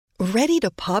Ready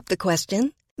to pop the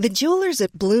question? The jewelers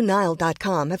at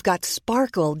BlueNile.com have got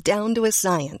sparkle down to a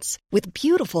science with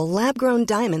beautiful lab-grown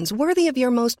diamonds worthy of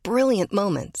your most brilliant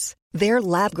moments. Their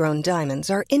lab-grown diamonds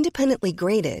are independently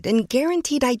graded and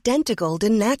guaranteed identical to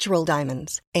natural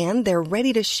diamonds, and they're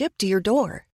ready to ship to your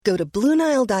door. Go to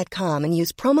BlueNile.com and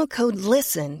use promo code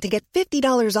LISTEN to get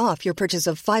 $50 off your purchase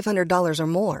of $500 or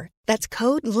more. That's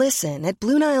code LISTEN at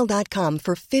BlueNile.com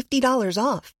for $50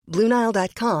 off.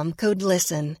 BlueNile.com, code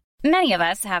LISTEN. Many of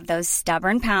us have those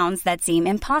stubborn pounds that seem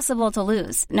impossible to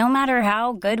lose, no matter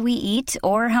how good we eat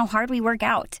or how hard we work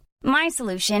out. My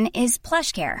solution is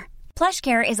PlushCare.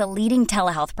 PlushCare is a leading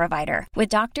telehealth provider with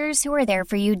doctors who are there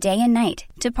for you day and night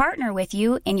to partner with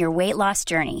you in your weight loss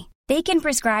journey. They can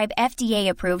prescribe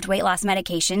FDA-approved weight loss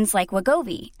medications like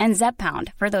Wegovy and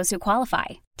Zepbound for those who qualify.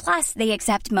 Plus, they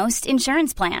accept most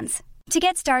insurance plans. To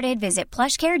get started, visit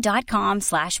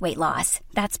plushcare.com/weightloss.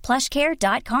 That's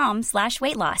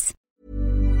plushcare.com/weightloss.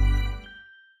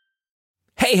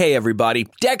 Hey, everybody.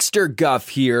 Dexter Guff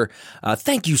here.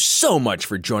 Thank you so much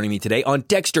for joining me today on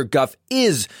Dexter Guff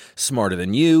is Smarter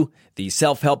Than You, the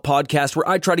self-help podcast where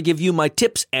I try to give you my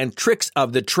tips and tricks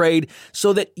of the trade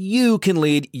so that you can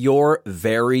lead your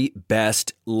very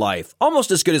best life.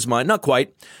 Almost as good as mine, not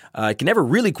quite. I can never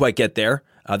really quite get there.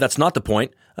 That's not the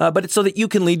point. But it's so that you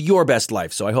can lead your best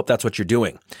life. So I hope that's what you're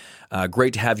doing.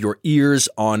 Great to have your ears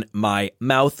on my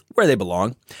mouth where they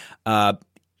belong.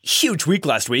 Huge week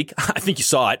last week. I think you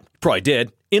saw it. Probably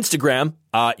did. Instagram.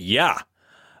 I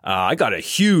got a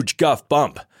huge Guff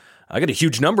bump. I got a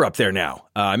huge number up there now.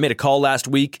 I made a call last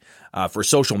week for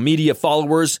social media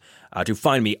followers to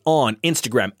find me on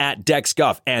Instagram at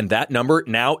DexGuff. And that number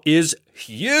now is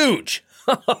huge.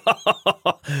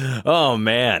 Oh,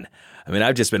 man. I mean,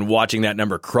 I've just been watching that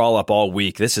number crawl up all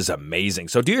week. This is amazing.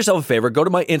 So do yourself a favor. Go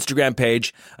to my Instagram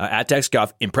page, at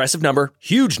DexGuff. Impressive number.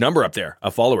 Huge number up there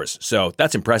of followers. So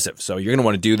that's impressive. So you're going to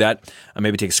want to do that.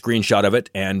 Maybe take a screenshot of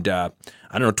it and,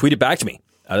 tweet it back to me.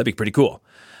 That'd be pretty cool.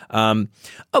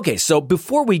 Okay, so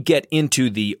before we get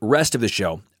into the rest of the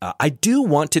show, I do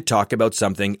want to talk about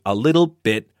something a little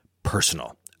bit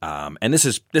personal. And this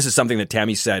is something that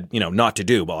Tammy said, not to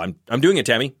do. Well, I'm doing it,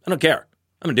 Tammy. I don't care.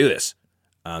 I'm going to do this.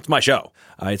 It's my show.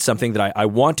 It's something that I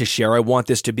want to share. I want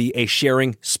this to be a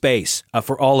sharing space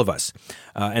for all of us.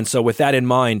 And so with that in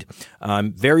mind,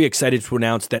 I'm very excited to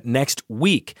announce that next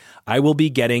week I will be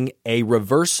getting a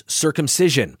reverse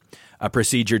circumcision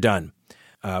procedure done,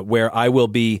 where I will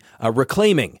be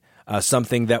reclaiming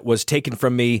something that was taken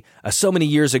from me so many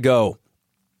years ago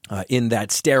in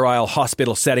that sterile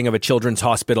hospital setting of a children's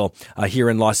hospital here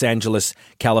in Los Angeles,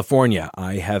 California.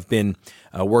 I have been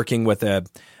working with a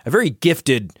very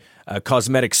gifted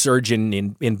cosmetic surgeon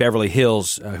in Beverly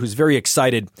Hills who's very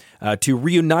excited to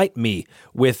reunite me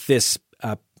with this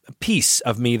piece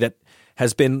of me that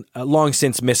has been long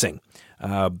since missing.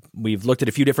 We've looked at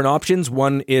a few different options.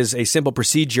 One is a simple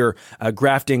procedure,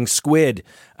 grafting squid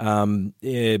in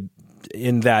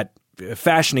that,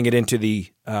 fashioning it into the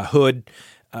hood.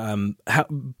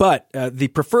 But the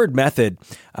preferred method,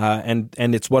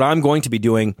 and it's what I'm going to be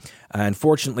doing,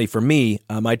 unfortunately for me,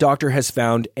 my doctor has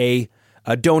found a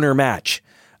donor match.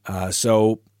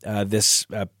 So this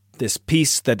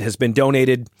piece that has been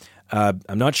donated, I'm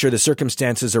not sure the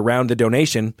circumstances around the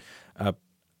donation.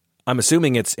 I'm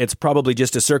assuming it's probably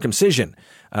just a circumcision,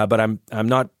 but I'm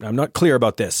not clear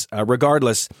about this.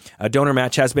 Regardless, a donor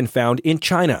match has been found in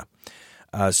China,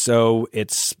 so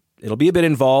it'll be a bit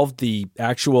involved. The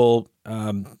actual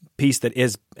piece that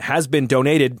has been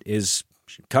donated is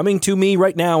coming to me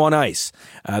right now on ice.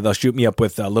 They'll shoot me up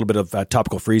with a little bit of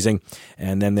topical freezing,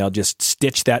 and then they'll just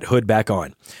stitch that hood back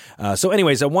on. So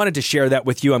anyways, I wanted to share that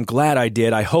with you. I'm glad I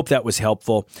did. I hope that was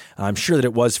helpful. I'm sure that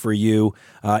it was for you.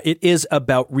 It is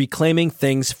about reclaiming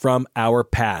things from our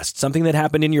past. Something that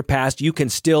happened in your past, you can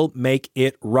still make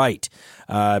it right,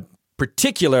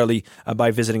 particularly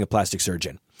by visiting a plastic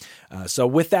surgeon. So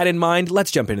with that in mind,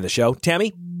 let's jump into the show.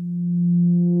 Tammy?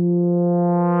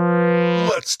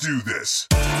 Let's do this.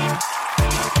 D.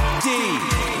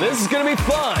 This is going to be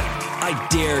fun. I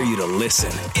dare you to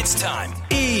listen. It's time.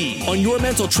 E. On your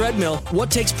mental treadmill,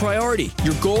 what takes priority?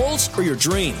 Your goals or your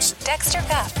dreams? Dexter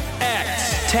Guff.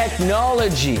 X.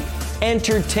 Technology,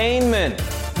 entertainment,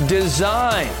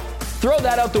 design. Throw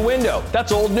that out the window.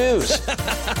 That's old news.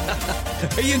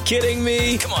 Are you kidding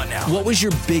me? Come on now. What was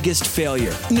your biggest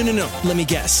failure? No. Let me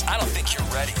guess. I don't think you're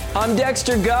ready. I'm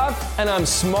Dexter Guff, and I'm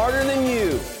smarter than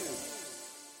you.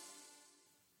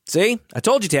 See? I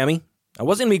told you, Tammy. I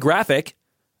wasn't going to be graphic.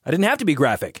 I didn't have to be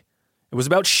graphic. It was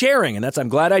about sharing, and I'm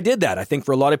glad I did that. I think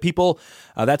for a lot of people,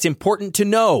 that's important to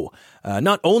know.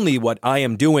 Not only what I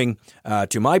am doing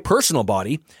to my personal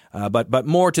body, but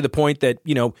more to the point that,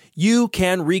 you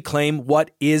can reclaim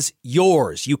what is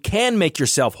yours. You can make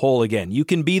yourself whole again. You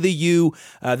can be the you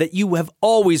that you have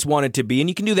always wanted to be, and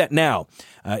you can do that now.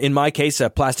 In my case, a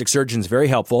plastic surgeon is very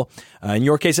helpful. In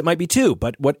your case, it might be too.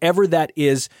 But whatever that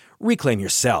is, reclaim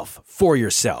yourself for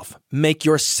yourself. Make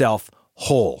yourself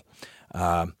whole.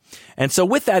 And so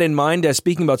with that in mind,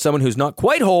 speaking about someone who's not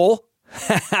quite whole,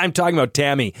 I'm talking about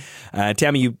Tammy.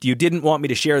 Tammy, you didn't want me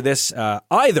to share this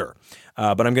either,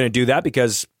 but I'm going to do that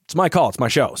because it's my call. It's my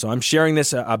show. So I'm sharing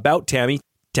this about Tammy.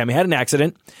 Tammy had an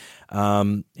accident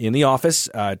in the office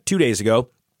 2 days ago.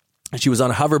 She was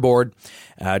on a hoverboard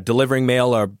delivering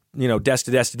mail, or desk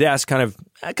to desk to desk, kind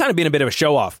of being a bit of a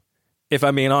show off. If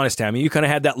I'm being honest, Tammy, you kind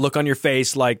of had that look on your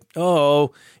face like,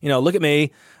 oh, look at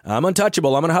me. I'm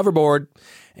untouchable. I'm on a hoverboard.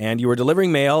 And you were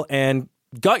delivering mail and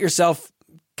got yourself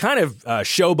kind of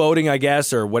showboating, I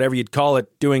guess, or whatever you'd call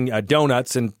it, doing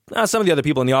donuts. And some of the other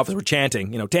people in the office were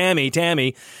chanting, Tammy,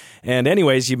 Tammy. And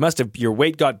anyways, your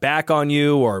weight got back on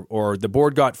you, or the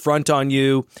board got front on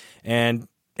you. And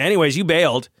anyways, you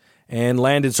bailed and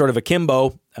landed sort of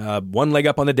akimbo, one leg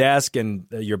up on the desk, and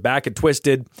your back had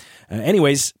twisted.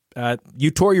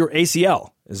 You tore your ACL.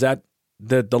 Is that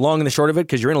the long and the short of it?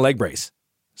 Because you're in a leg brace.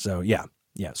 So, yeah.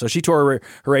 So she tore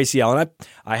her ACL. And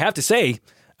I have to say,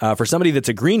 for somebody that's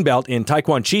a green belt in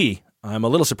Taekwondo, I'm a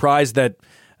little surprised that,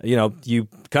 you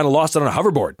kind of lost it on a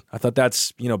hoverboard. I thought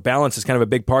that's, balance is kind of a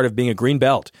big part of being a green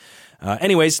belt.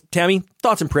 Anyways, Tammy,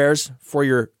 thoughts and prayers for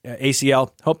your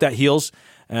ACL. Hope that heals.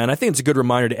 And I think it's a good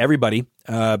reminder to everybody.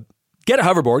 Get a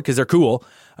hoverboard because they're cool,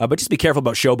 but just be careful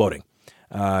about showboating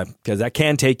because that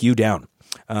can take you down.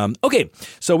 Okay,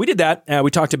 so we did that. We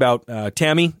talked about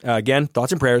Tammy, again,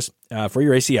 thoughts and prayers for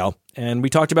your ACL. And we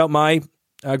talked about my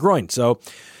groin. So,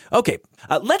 okay,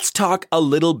 let's talk a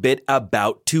little bit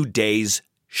about today's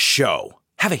show.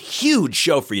 Have a huge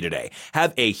show for you today.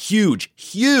 Have a huge,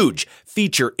 huge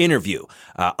feature interview.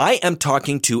 I am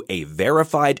talking to a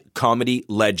verified comedy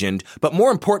legend, but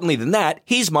more importantly than that,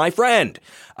 he's my friend.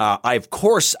 Of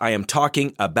course, I am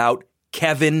talking about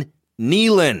Kevin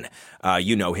Nealon.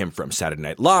 You know him from Saturday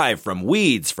Night Live, from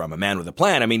Weeds, from A Man with a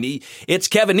Plan. I mean, it's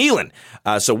Kevin Nealon.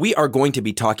 So we are going to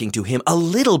be talking to him a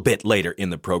little bit later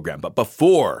in the program. But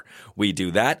before we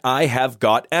do that, I have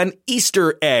got an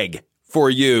Easter egg for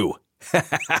you.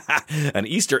 An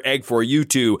Easter egg for you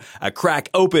to crack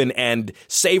open and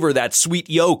savor that sweet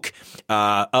yolk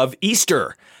of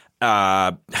Easter.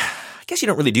 I guess you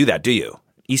don't really do that, do you?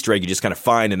 Easter egg you just kind of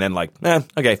find and then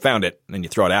okay, found it, and then you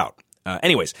throw it out.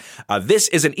 Anyways, this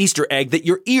is an Easter egg that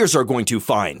your ears are going to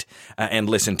find and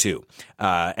listen to.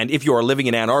 And if you are living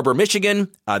in Ann Arbor, Michigan,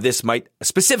 this might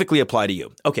specifically apply to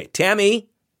you. Okay, Tammy.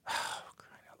 Oh,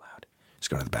 crying out loud.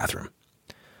 Just going to the bathroom.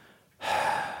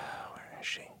 Where is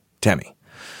she? Tammy.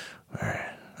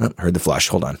 Oh, heard the flush.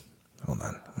 Hold on. Oh,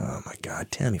 my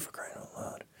God. Tammy, for crying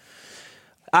out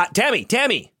loud.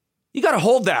 Tammy, you got to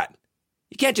hold that.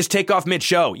 You can't just take off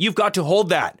mid-show. You've got to hold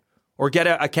that or get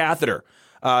a catheter.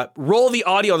 Roll the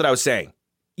audio that I was saying.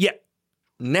 Yeah.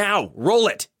 Now, roll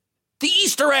it. The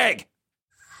Easter egg.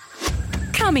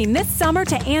 Coming this summer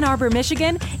to Ann Arbor,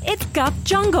 Michigan, it's Guff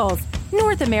Jungles,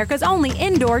 North America's only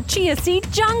indoor chia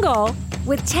seed jungle.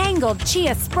 With tangled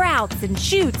chia sprouts and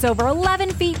shoots over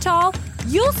 11 feet tall,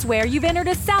 you'll swear you've entered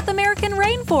a South American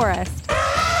rainforest.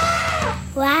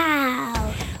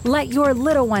 Wow. Let your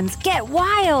little ones get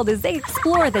wild as they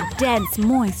explore the dense,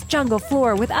 moist jungle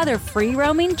floor with other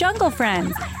free-roaming jungle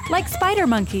friends, like spider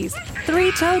monkeys,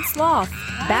 three-toed sloths,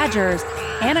 badgers,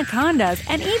 anacondas,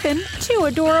 and even 2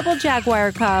 adorable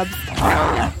jaguar cubs.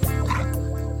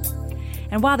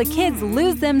 And while the kids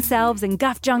lose themselves in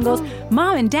Guff Jungles,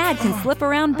 Mom and Dad can slip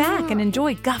around back and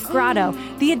enjoy Guff Grotto,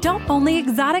 the adult-only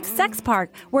exotic sex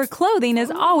park where clothing is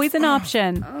always an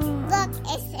option. Look,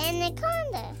 it's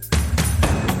anaconda.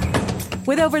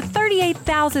 With over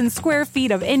 38,000 square feet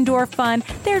of indoor fun,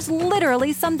 there's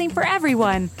literally something for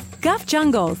everyone. Guff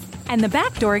Jungles and the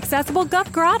backdoor accessible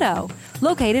Guff Grotto,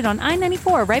 located on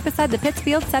I-94 right beside the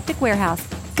Pittsfield Septic Warehouse.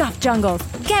 Guff Jungles,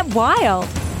 get wild!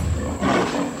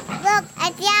 Look,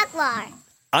 a jaguar.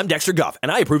 I'm Dexter Guff,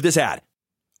 and I approve this ad.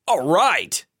 All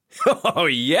right. Oh,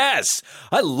 yes.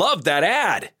 I love that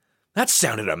ad. That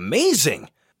sounded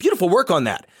amazing. Beautiful work on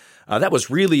that. That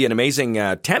was really an amazing...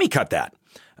 Tammy cut that.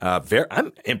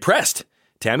 I'm impressed.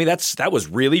 Tammy, that was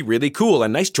really, really cool,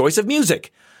 and nice choice of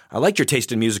music. I liked your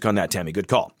taste in music on that, Tammy. Good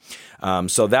call.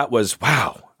 So that was,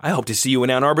 wow. I hope to see you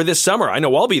in Ann Arbor this summer. I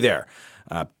know I'll be there.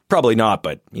 Probably not,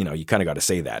 but, you kind of got to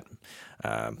say that.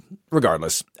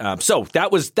 Regardless. So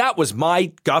that was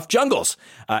my Guff Jungles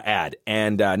ad.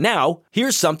 And now,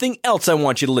 here's something else I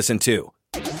want you to listen to.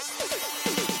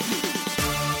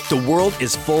 The world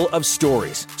is full of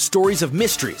stories of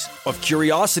mysteries, of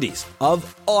curiosities,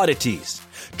 of oddities.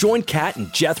 Join Kat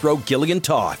and Jethro Gilligan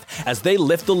Toth as they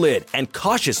lift the lid and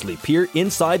cautiously peer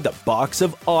inside the box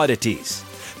of oddities.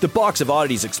 The Box of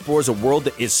Oddities explores a world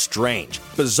that is strange,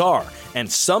 bizarre,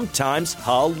 and sometimes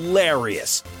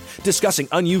hilarious. Discussing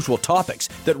unusual topics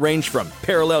that range from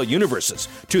parallel universes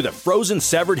to the frozen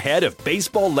severed head of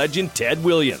baseball legend Ted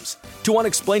Williams to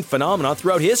unexplained phenomena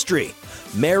throughout history.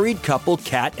 Married couple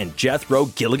Kat and Jethro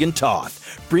Gilligan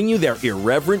Toth bring you their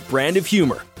irreverent brand of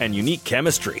humor and unique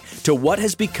chemistry to what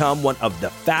has become one of the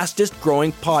fastest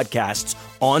growing podcasts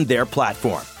on their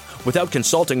platform. Without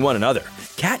consulting one another,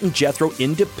 Kat and Jethro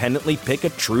independently pick a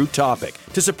true topic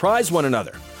to surprise one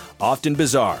another. Often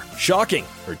bizarre, shocking,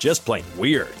 or just plain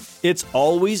weird. It's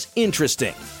always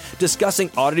interesting. Discussing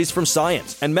oddities from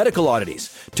science and medical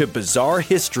oddities to bizarre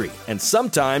history and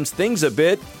sometimes things a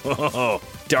bit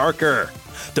darker.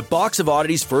 The Box of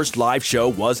Oddities' first live show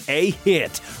was a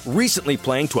hit, recently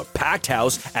playing to a packed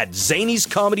house at Zany's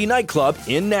Comedy Nightclub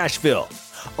in Nashville.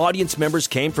 Audience members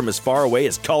came from as far away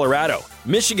as Colorado,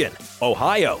 Michigan,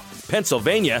 Ohio,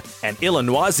 Pennsylvania, and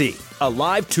Illinois. A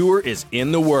live tour is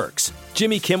in the works.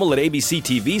 Jimmy Kimmel at ABC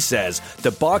TV says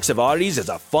the Box of Oddities is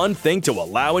a fun thing to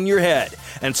allow in your head.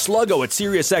 And Sluggo at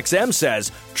SiriusXM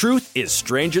says truth is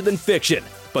stranger than fiction,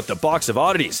 but the Box of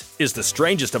Oddities is the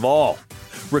strangest of all.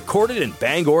 Recorded in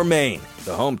Bangor, Maine,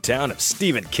 the hometown of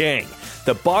Stephen King,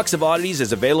 the Box of Oddities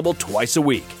is available twice a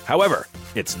week. However,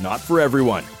 it's not for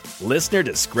everyone. Listener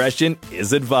discretion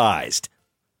is advised.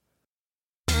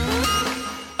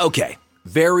 Okay.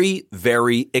 Very,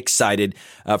 very excited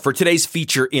for today's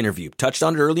feature interview. Touched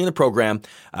on it early in the program.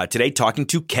 Today, talking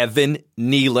to Kevin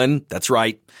Nealon. That's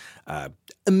right.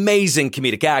 Amazing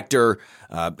comedic actor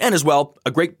and as well,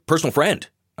 a great personal friend.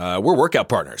 We're workout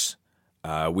partners.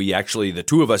 The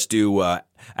two of us do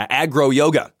agro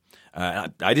yoga.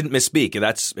 I didn't misspeak.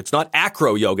 It's not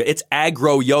acro yoga. It's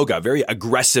agro yoga, a very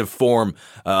aggressive form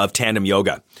of tandem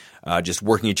yoga. Just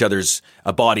working each other's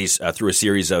bodies through a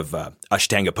series of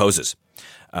Ashtanga poses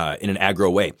in an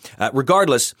aggro way.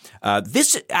 Regardless,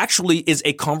 this actually is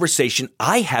a conversation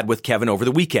I had with Kevin over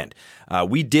the weekend.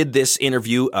 We did this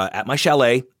interview at my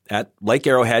chalet at Lake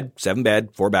Arrowhead,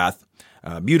 7-bed, 4-bath,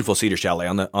 beautiful cedar chalet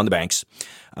on the banks.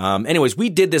 Anyways, we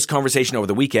did this conversation over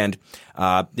the weekend.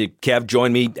 Kev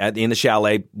joined me in the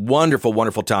chalet. Wonderful,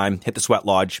 wonderful time. Hit the sweat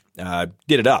lodge. Did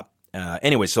it up.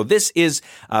 Anyway, so this is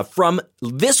from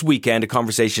this weekend, a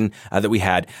conversation that we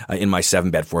had in my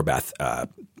 7-bed, 4-bath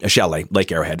chalet,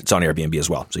 Lake Arrowhead. It's on Airbnb as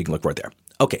well, so you can look for it there.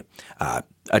 Okay.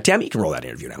 Tammy, you can roll that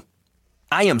interview now.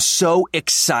 I am so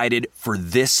excited for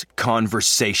this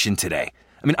conversation today.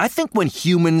 I mean, I think when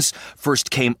humans first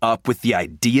came up with the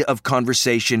idea of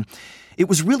conversation, it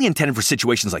was really intended for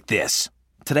situations like this.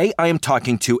 Today, I am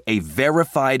talking to a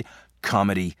verified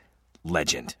comedy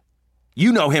legend.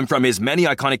 You know him from his many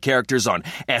iconic characters on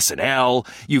SNL.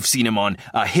 You've seen him on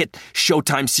a hit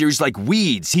Showtime series like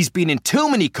Weeds. He's been in too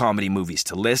many comedy movies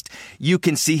to list. You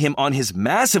can see him on his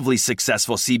massively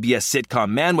successful CBS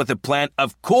sitcom Man with a Plan,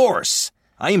 of course.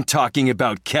 I am talking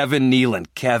about Kevin Nealon.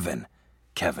 Kevin,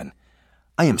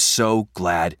 I am so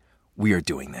glad we are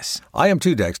doing this. I am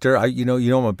too, Dexter.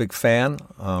 I'm a big fan.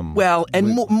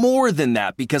 More than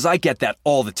that, because I get that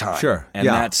all the time. Sure, and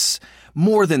that's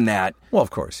more than that. Well, of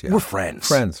course, yeah. We're friends.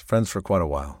 Friends for quite a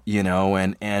while.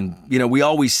 We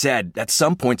always said at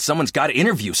some point someone's got to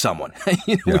interview someone.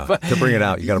 To bring it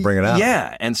out, you got to bring it out.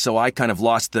 Yeah, and so I kind of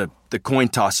lost the coin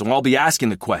toss, so I'll be asking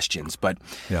the questions. But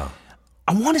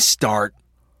I want to start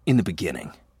in the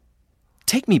beginning.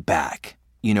 Take me back.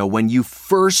 When you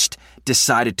first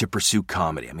decided to pursue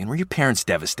comedy. I mean, were your parents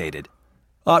devastated?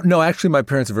 No, actually, my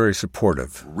parents are very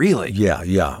supportive. Really? Yeah.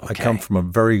 Okay. I come from a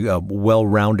very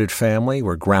well-rounded family.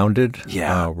 We're grounded.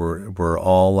 Yeah. We're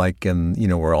all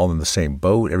we're all in the same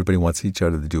boat. Everybody wants each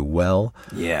other to do well.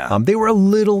 Yeah. They were a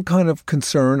little kind of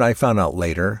concerned. I found out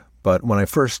later, but when I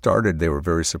first started, they were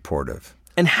very supportive.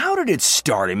 And how did it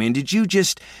start? I mean, did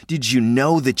you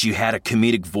know that you had a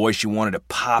comedic voice? You wanted to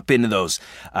pop into those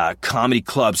comedy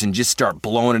clubs and just start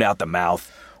blowing it out the mouth?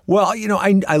 Well,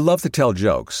 I love to tell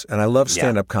jokes, and I love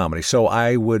stand-up comedy. So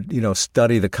I would,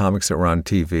 study the comics that were on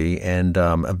TV, and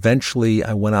eventually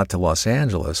I went out to Los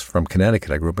Angeles from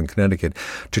Connecticut. I grew up in Connecticut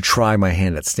to try my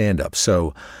hand at stand-up.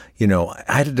 So, I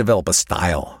had to develop a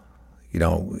style.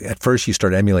 At first you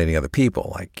start emulating other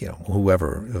people, like,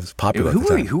 whoever was popular at the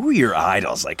time. Who were your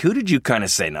idols? Like, who did you kind of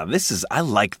say, now this is, I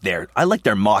like their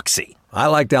moxie? I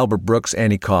liked Albert Brooks,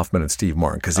 Andy Kaufman, and Steve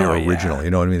Martin because they were original.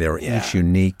 You know what I mean? They were each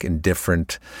unique and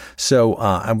different. So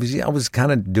I was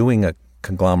kind of doing a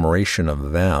conglomeration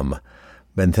of them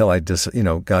until I just,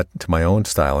 got to my own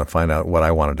style and find out what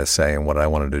I wanted to say and what I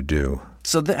wanted to do.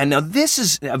 So and now this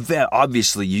is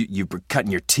obviously you were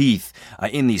cutting your teeth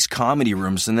in these comedy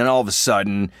rooms, and then all of a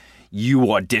sudden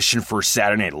you audition for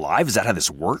Saturday Night Live. Is that how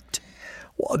this worked?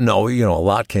 Well, no, a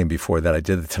lot came before that. I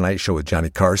did the Tonight Show with Johnny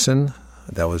Carson.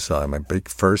 That was my big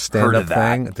first stand-up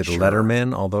thing. I did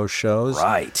Letterman, all those shows.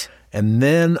 Right. And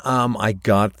then I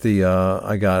got Saturday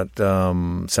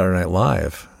Night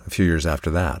Live a few years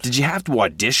after that. Did you have to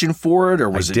audition for it, or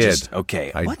was I it did. just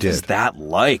okay? What is that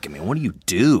like? I mean, what do you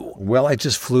do? Well, I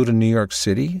just flew to New York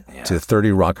City to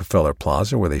 30 Rockefeller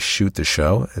Plaza where they shoot the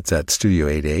show. It's at Studio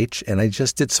 8H, and I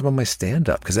just did some of my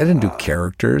stand-up because I didn't do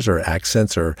characters or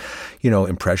accents or,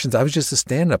 impressions. I was just a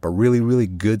stand-up, a really, really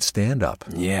good stand-up.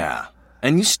 Yeah.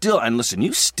 And you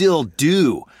still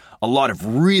do a lot of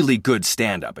really good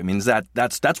stand-up. I mean,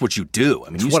 that's what you do. I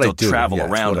mean, you still travel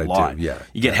around a lot.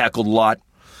 You get heckled a lot?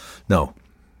 No.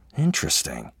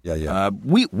 Interesting. Yeah.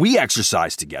 We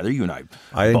exercise together, you and I.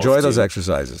 I enjoy those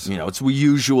exercises. We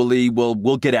usually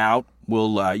we'll get out.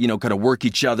 We'll kind of work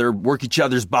each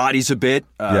other's bodies a bit,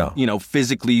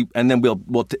 physically, and then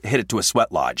we'll hit it to a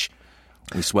sweat lodge.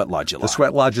 We sweat lodge a lot. The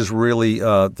sweat lodge is really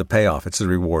the payoff. It's the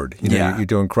reward. You're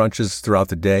doing crunches throughout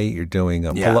the day. You're doing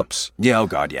pull-ups. Yeah, oh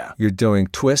God, yeah. You're doing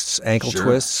twists, ankle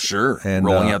twists. Sure, and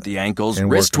rolling out the ankles,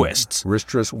 and wrist twists. Wrist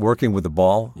twists, working with the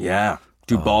ball. Yeah,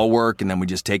 do ball work, and then we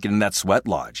just take it in that sweat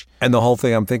lodge. And the whole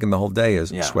thing I'm thinking the whole day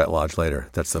is sweat lodge later.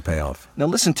 That's the payoff. Now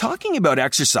listen, talking about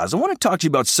exercise, I want to talk to you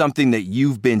about something that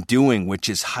you've been doing, which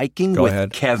is hiking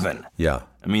with Kevin. Yeah.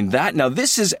 I mean,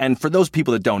 this is, and for those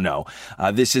people that don't know,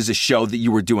 this is a show that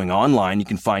you were doing online. You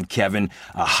can find Kevin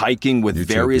hiking with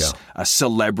various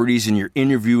celebrities, and you're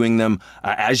interviewing them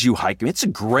as you hike. I mean, it's a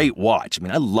great watch. I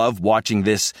mean, I love watching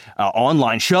this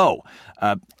online show.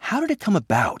 How did it come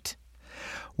about?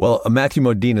 Well, Matthew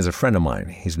Modine is a friend of mine.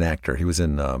 He's an actor. He was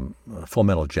in Full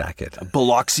Metal Jacket.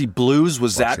 Biloxi Blues,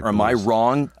 was that, or am I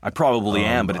wrong? I probably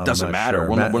am, but it doesn't matter.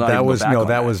 Sure.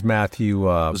 That was Matthew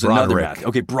Broderick.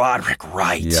 Okay, Broderick,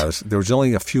 right. Yeah, there was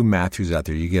only a few Matthews out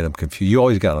there. You get them confused. You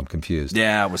always got them confused.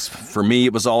 Yeah, for me,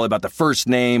 it was all about the first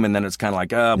name, and then it's kind of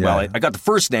like, I got the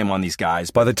first name on these guys.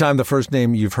 By the time the first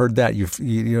name, you've heard that, you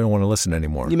don't want to listen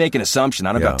anymore. You make an assumption.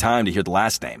 I don't have time to hear the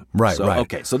last name. Right.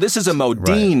 Okay, so this is a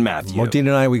Modine Matthew. Modine and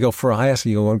I, we go for a hike. I asked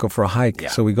him, you want to go for a hike? Yeah.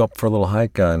 So we go up for a little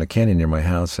hike in a canyon near my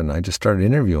house, and I just started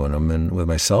interviewing him and with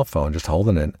my cell phone, just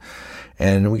holding it.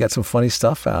 And we got some funny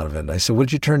stuff out of it. I said, what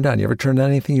did you turn down? You ever turn down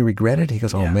anything you regretted? He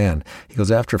goes, oh, man. He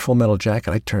goes, after Full Metal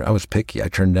Jacket, I was picky. I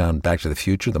turned down Back to the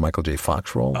Future, the Michael J.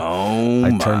 Fox role.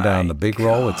 I turned down the big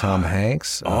role with Tom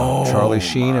Hanks, Charlie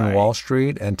Sheen in Wall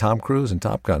Street, and Tom Cruise in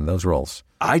Top Gun, those roles.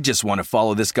 I just want to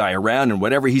follow this guy around, and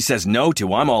whatever he says no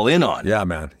to, I'm all in on. Yeah,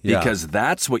 man. Yeah. Because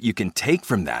that's what you can take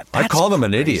from that. I called him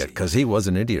an idiot because he was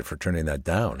an idiot for turning that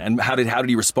down. And how did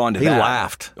he respond to that? He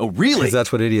laughed. Oh, really? Because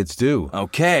that's what idiots do.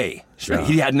 Okay. Sure. Yeah.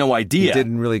 He had no idea. He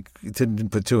didn't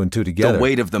put two and two together. The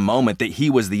weight of the moment that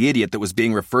he was the idiot that was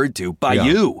being referred to by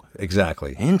you.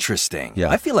 Exactly. Interesting.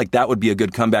 Yeah. I feel like that would be a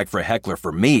good comeback for a heckler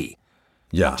for me.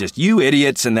 Yeah. Just you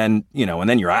idiots, and then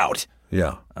you're out.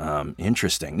 Yeah.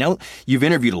 Interesting. Now, you've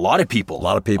interviewed a lot of people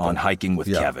on Hiking with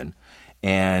Kevin.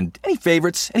 And any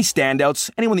favorites, any standouts,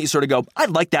 anyone that you sort of go, I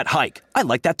like that hike. I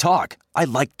like that talk. I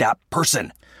like that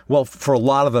person. Well, for a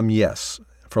lot of them, yes.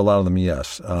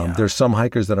 There's some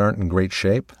hikers that aren't in great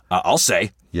shape. I'll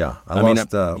say. Yeah.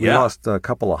 We lost a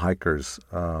couple of hikers.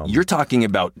 You're talking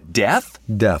about death?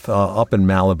 Death. Up in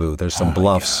Malibu, there's some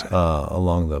bluffs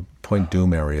along the Point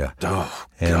Doom area. Oh,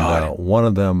 and, God. One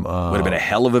of them... would have been a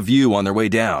hell of a view on their way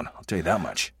down. I'll tell you that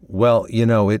much. Well,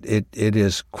 it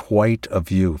is quite a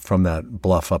view from that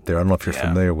bluff up there. I don't know if you're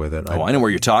familiar with it. I know where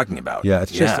you're talking about. Yeah,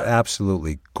 it's just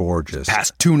absolutely gorgeous.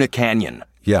 Past Tuna Canyon.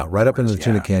 Yeah, right up into the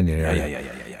Tuna Canyon area.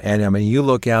 Yeah. And, I mean, you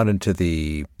look out into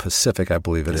the Pacific, I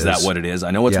believe it is. Is that what it is? I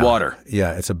know it's water.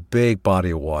 Yeah, it's a big body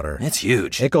of water. It's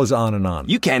huge. It goes on and on.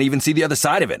 You can't even see the other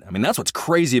side of it. I mean, that's what's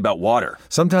crazy about water.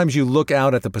 Sometimes you look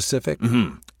out at the Pacific,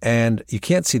 and you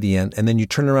can't see the end, and then you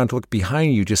turn around to look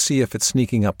behind you to see if it's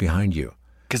sneaking up behind you.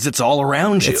 Because it's all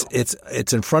around you.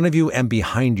 It's in front of you and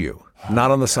behind you. Not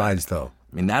on the sides, though.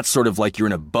 I mean, that's sort of like you're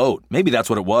in a boat. Maybe that's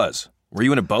what it was. Were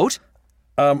you in a boat?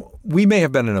 We may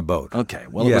have been in a boat. Okay,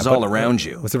 well, it was all around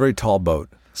you. It was a very tall boat.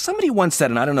 Somebody once said,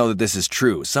 and I don't know that this is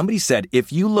true, somebody said,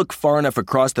 if you look far enough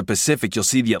across the Pacific, you'll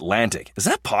see the Atlantic. Is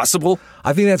that possible?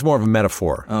 I think that's more of a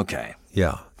metaphor. Okay.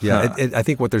 Yeah. I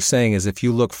think what they're saying is if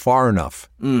you look far enough,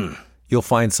 you'll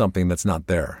find something that's not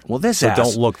there. Well,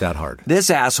 don't look that hard.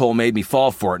 This asshole made me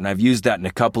fall for it, and I've used that in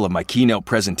a couple of my keynote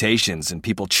presentations, and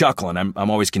people chuckle, and I'm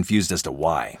always confused as to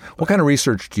why. What kind of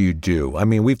research do you do? I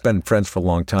mean, we've been friends for a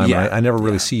long time. Yeah, I never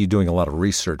really see you doing a lot of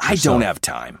research yourself. I don't have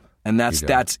time, and that's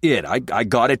it. I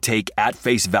got to take at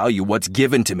face value what's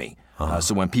given to me.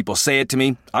 So when people say it to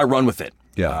me, I run with it.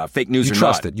 Yeah. Fake news you or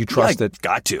trust not. It. You trust it.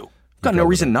 Got to. Got no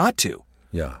reason not to.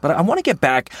 Yeah. But I want to get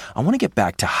back. I want to get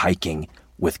back to hiking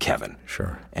with Kevin.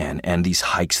 Sure. And these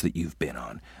hikes that you've been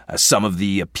on. Some of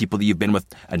the people that you've been with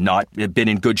not been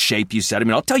in good shape, you said. I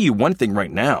mean, I'll tell you one thing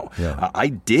right now. Yeah. I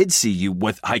did see you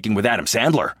hiking with Adam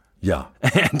Sandler. Yeah.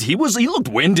 And he looked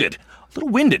winded. A little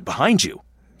winded behind you.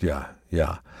 Yeah.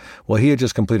 Yeah. Well, he had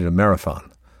just completed a marathon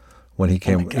when he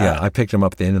came. I picked him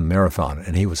up at the end of the marathon,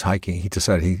 and he was hiking. He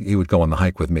decided he would go on the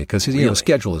hike with me because his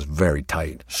schedule is very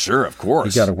tight. Sure, of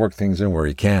course. You got to work things in where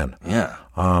he can. Yeah.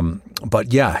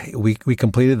 But yeah, we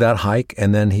completed that hike,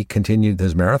 and then he continued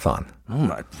his marathon. Oh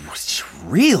my!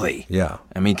 Really? Yeah.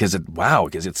 I mean, because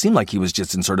it seemed like he was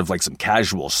just in sort of like some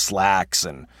casual slacks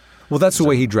and. Well, that's the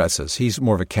way he dresses. He's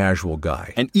more of a casual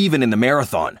guy. And even in the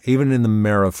marathon. He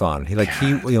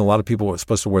a lot of people were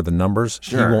supposed to wear the numbers.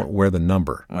 Sure. He won't wear the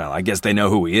number. Well, I guess they know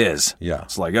who he is. Yeah.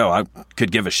 It's like, I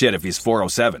could give a shit if he's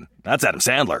 407. That's Adam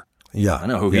Sandler. Yeah. I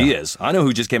know who he is. I know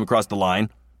who just came across the line.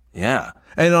 Yeah.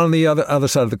 And on the other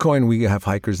side of the coin, we have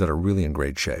hikers that are really in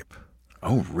great shape.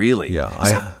 Oh, really? Yeah.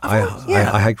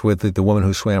 I hiked with the woman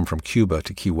who swam from Cuba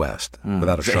to Key West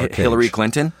without a shark cage. Hillary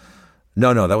Clinton?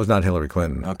 No, that was not Hillary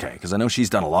Clinton. Okay, because I know she's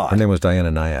done a lot. Her name was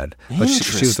Diana Nyad. But she was the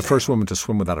Interesting. first woman to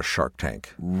swim without a shark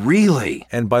tank. Really?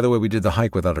 And by the way, we did the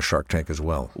hike without a shark tank as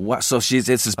well. What? So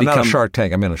I'm not a shark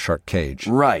tank, I'm in a shark cage.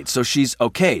 Right, so she's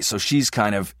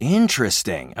kind of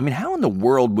interesting. I mean, how in the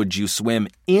world would you swim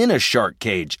in a shark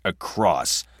cage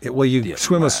across? Well, you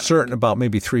swim about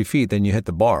maybe 3 feet, then you hit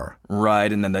the bar.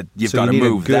 Right, and then you've So got to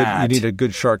move that. You need a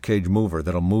good shark cage mover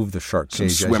that'll move the shark cage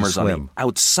as you Swimmers swim. on the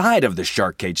outside of the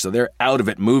shark cage, so they're out of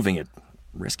it moving it.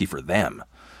 Risky for them.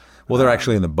 Well, they're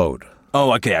actually in the boat.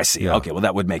 Oh, okay, I see. Yeah. Okay, well,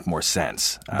 that would make more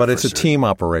sense. But it's a team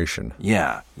operation.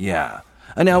 Yeah.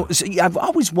 And now, I've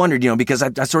always wondered, because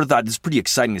I sort of thought it's pretty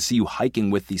exciting to see you hiking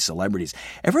with these celebrities.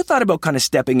 Ever thought about kind of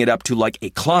stepping it up to like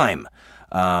a climb?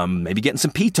 Maybe getting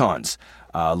some pitons,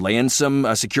 laying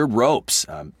some secured ropes,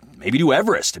 maybe do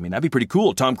Everest. I mean, that'd be pretty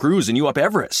cool. Tom Cruise and you up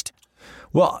Everest.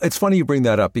 Well, it's funny you bring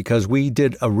that up because we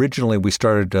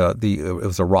started it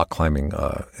was a rock climbing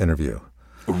interview.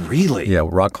 Really? Yeah,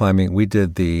 rock climbing. We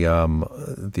did the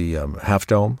Half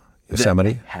Dome,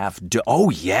 Yosemite. Oh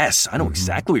yes, I know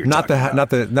exactly what you're talking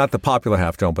about. Not the popular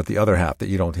Half Dome, but the other half that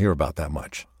you don't hear about that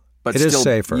much. But it is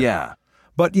safer. Yeah.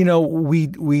 But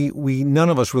we none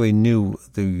of us really knew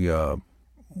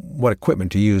what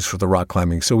equipment to use for the rock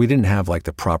climbing, so we didn't have like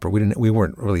the proper. We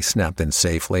weren't really snapped in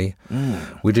safely.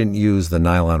 We didn't use the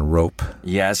nylon rope.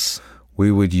 Yes.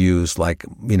 We would use I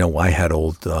had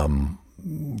old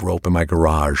rope in my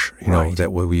garage,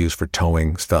 that we use for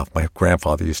towing stuff. My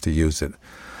grandfather used to use it.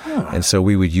 And so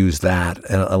we would use that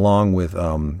along with,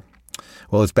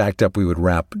 it's backed up. We would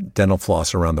wrap dental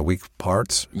floss around the weak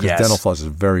parts because dental floss is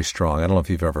very strong. I don't know if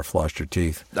you've ever flossed your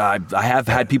teeth. I have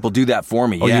had people do that for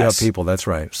me. Oh, yes. you have people. That's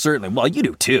right. Certainly. Well, you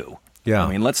do too. Yeah. I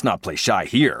mean, let's not play shy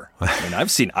here. I mean,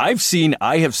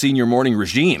 I have seen your morning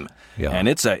regime. Yeah. And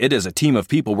it is a team of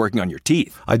people working on your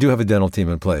teeth. I do have a dental team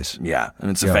in place. Yeah,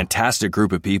 and it's a fantastic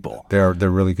group of people. They're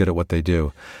really good at what they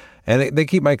do. And they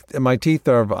keep my teeth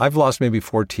I've lost maybe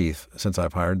 4 teeth since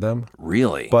I've hired them.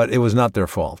 Really? But it was not their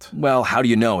fault. Well, how do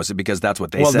you know? Is it because that's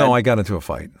what they said? Well, no, I got into a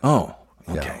fight. Oh,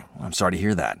 okay. Yeah. Well, I'm sorry to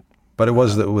hear that. But it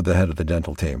was with the head of the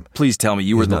dental team. Please tell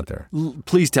me not there.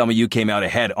 Please tell me you came out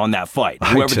ahead on that fight.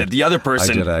 Whoever the other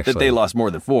person that they lost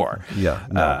more than 4.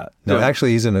 Yeah. No,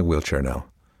 actually, he's in a wheelchair now.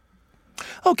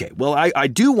 Okay, well, I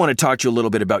do want to talk to you a little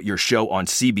bit about your show on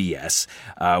CBS,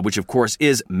 which, of course,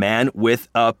 is Man with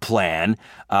a Plan.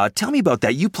 Tell me about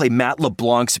that. You play Matt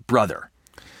LeBlanc's brother.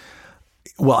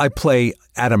 Well, I play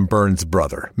Adam Burns'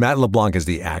 brother. Matt LeBlanc is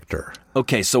the actor.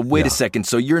 Okay, so wait a second.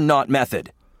 So you're not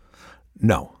Method?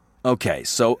 No. Okay,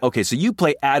 so you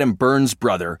play Adam Burns'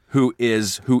 brother, who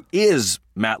is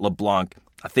Matt LeBlanc.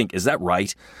 I think, is that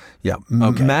right? Yeah.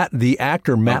 Okay. The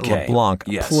actor Matt LeBlanc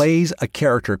plays a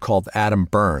character called Adam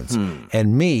Burns.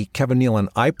 And me, Kevin Nealon,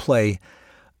 I play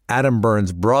Adam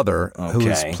Burns' brother, who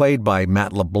is played by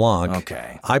Matt LeBlanc.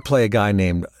 Okay. I play a guy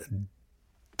named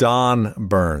Don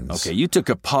Burns. Okay, you took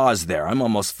a pause there. I'm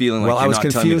almost feeling like you're not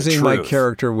telling me the truth. Well, I was confusing my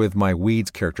character with my Weeds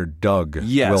character, Doug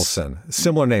Wilson.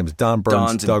 Similar names, Don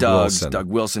Burns, Doug Wilson. Doug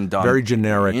Wilson, Don. Very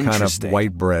generic, kind of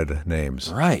white bread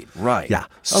names. Right. Yeah.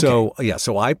 So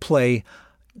I play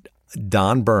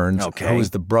Don Burns, who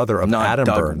is the brother of Adam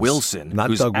Doug Burns. Wilson. Not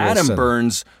who's Doug Adam Wilson.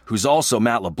 Burns, who's also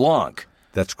Matt LeBlanc.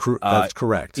 That's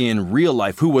correct. In real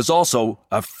life, who was also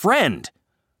a friend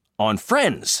on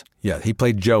Friends. Yeah, he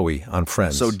played Joey on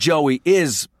Friends. So Joey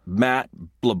is Matt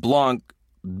LeBlanc,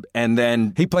 and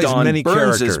then he plays Don many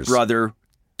Burns' characters. brother,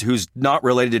 who's not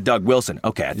related to Doug Wilson.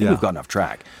 Okay, I think we've gotten off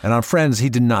track. And on Friends, he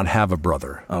did not have a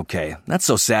brother. Okay, that's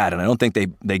so sad, and I don't think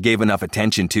they gave enough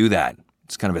attention to that.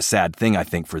 It's kind of a sad thing, I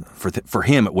think, for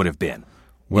him it would have been.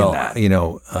 Well,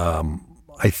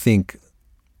 I think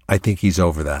he's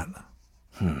over that.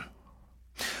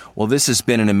 Well, this has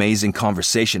been an amazing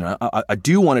conversation. I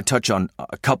do want to touch on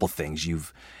a couple things.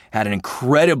 You've had an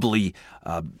incredibly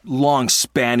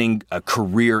long-spanning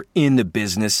career in the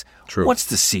business. True. What's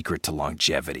the secret to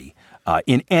longevity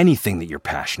in anything that you're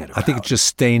passionate about? I think it's just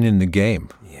staying in the game.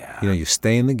 Yeah. You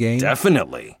stay in the game.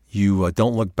 Definitely. You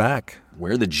don't look back.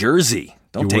 Wear the jersey.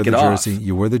 Don't take it off. Jersey.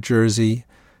 You wear the jersey.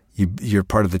 You're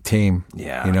part of the team.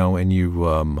 Yeah. And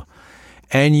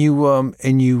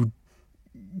you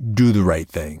do the right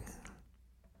thing.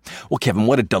 Well, Kevin,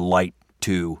 what a delight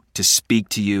to speak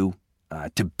to you,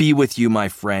 to be with you, my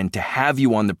friend, to have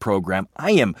you on the program.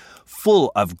 I am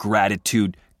full of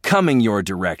gratitude coming your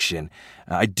direction.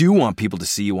 I do want people to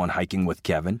see you on Hiking with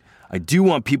Kevin. I do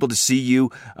want people to see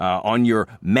you on your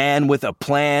Man with a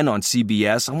Plan on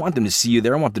CBS. I want them to see you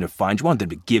there. I want them to find you. I want them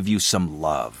to give you some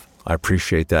love. I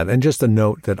appreciate that. And just a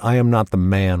note that I am not the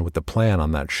man with the plan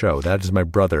on that show. That is my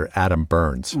brother, Adam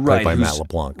Burns, played by Matt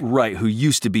LeBlanc. Right, who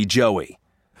used to be Joey.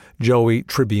 Joey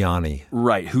Tribbiani.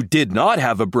 Right, who did not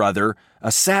have a brother,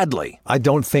 sadly. I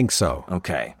don't think so.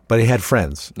 Okay. But he had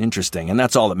friends. Interesting, and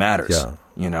that's all that matters.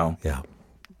 Yeah. Yeah.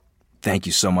 Thank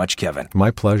you so much, Kevin. My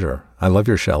pleasure. I love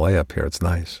your chalet up here. It's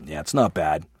nice. Yeah, it's not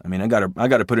bad. I mean, I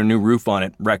gotta put a new roof on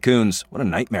it. Raccoons, what a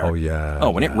nightmare. Oh, yeah.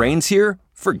 Oh, when it rains here,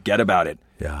 forget about it.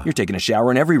 Yeah. You're taking a shower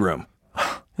in every room.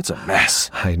 It's a mess.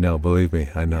 I know, believe me,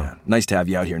 I know. Yeah. Nice to have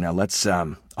you out here. Now, let's,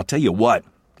 I'll tell you what.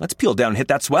 Let's peel down and hit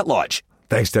that sweat lodge.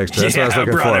 Thanks, Dexter. That's what I was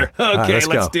looking brother. for. Okay,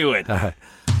 let's do it.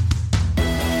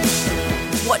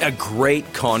 What a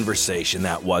great conversation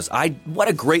that was. What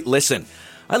a great listen.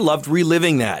 I loved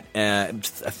reliving that.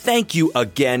 Thank you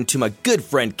again to my good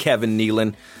friend Kevin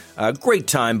Nealon. Great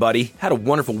time, buddy. Had a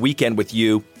wonderful weekend with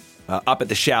you up at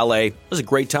the chalet. It was a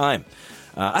great time.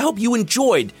 I hope you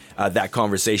enjoyed that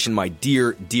conversation, my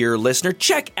dear, dear listener.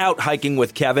 Check out Hiking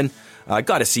with Kevin.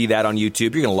 Got to see that on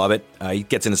YouTube. You're going to love it. He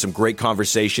gets into some great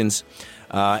conversations.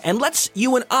 And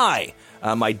you and I,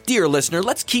 my dear listener,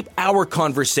 let's keep our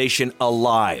conversation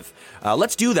alive.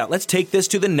 Let's do that. Let's take this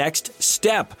to the next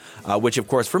step, which, of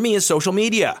course, for me is social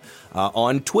media.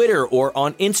 On Twitter or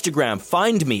on Instagram,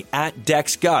 find me at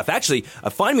DexGuff. Actually,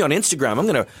 find me on Instagram. I'm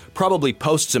going to probably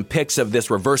post some pics of this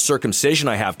reverse circumcision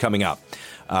I have coming up.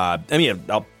 I'll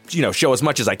show as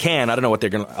much as I can. I don't know what they're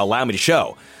going to allow me to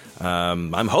show.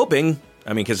 I'm hoping,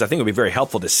 because I think it would be very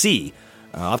helpful to see.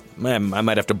 I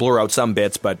might have to blur out some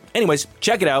bits, but anyways,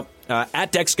 check it out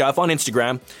at DexGuff on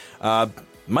Instagram.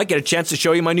 Might get a chance to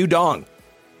show you my new dong.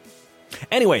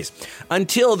 Anyways,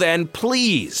 until then,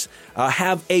 please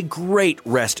have a great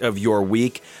rest of your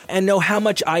week and know how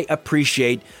much I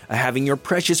appreciate having your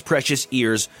precious, precious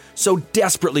ears so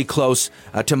desperately close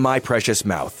to my precious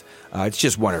mouth. It's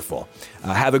just wonderful.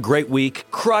 Have a great week.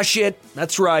 Crush it.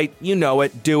 That's right. You know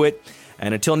it. Do it.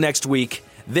 And until next week,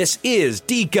 this is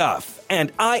D. Guff,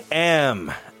 and I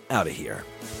am out of here.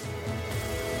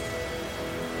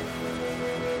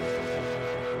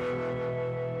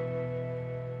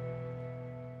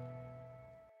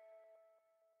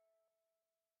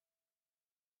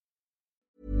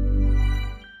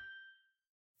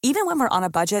 Even when we're on a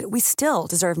budget, we still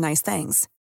deserve nice things.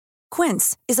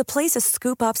 Quince is a place to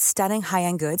scoop up stunning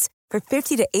high-end goods for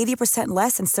 50 to 80%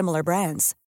 less than similar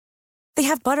brands. They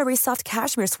have buttery soft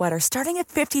cashmere sweaters starting at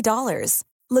 $50,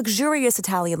 luxurious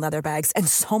Italian leather bags, and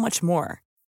so much more.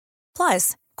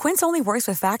 Plus, Quince only works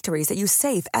with factories that use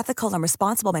safe, ethical, and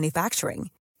responsible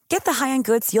manufacturing. Get the high-end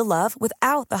goods you'll love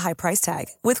without the high price tag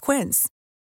with Quince.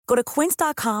 Go to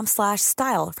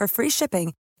quince.com/style for free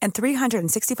shipping and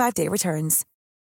 365-day returns.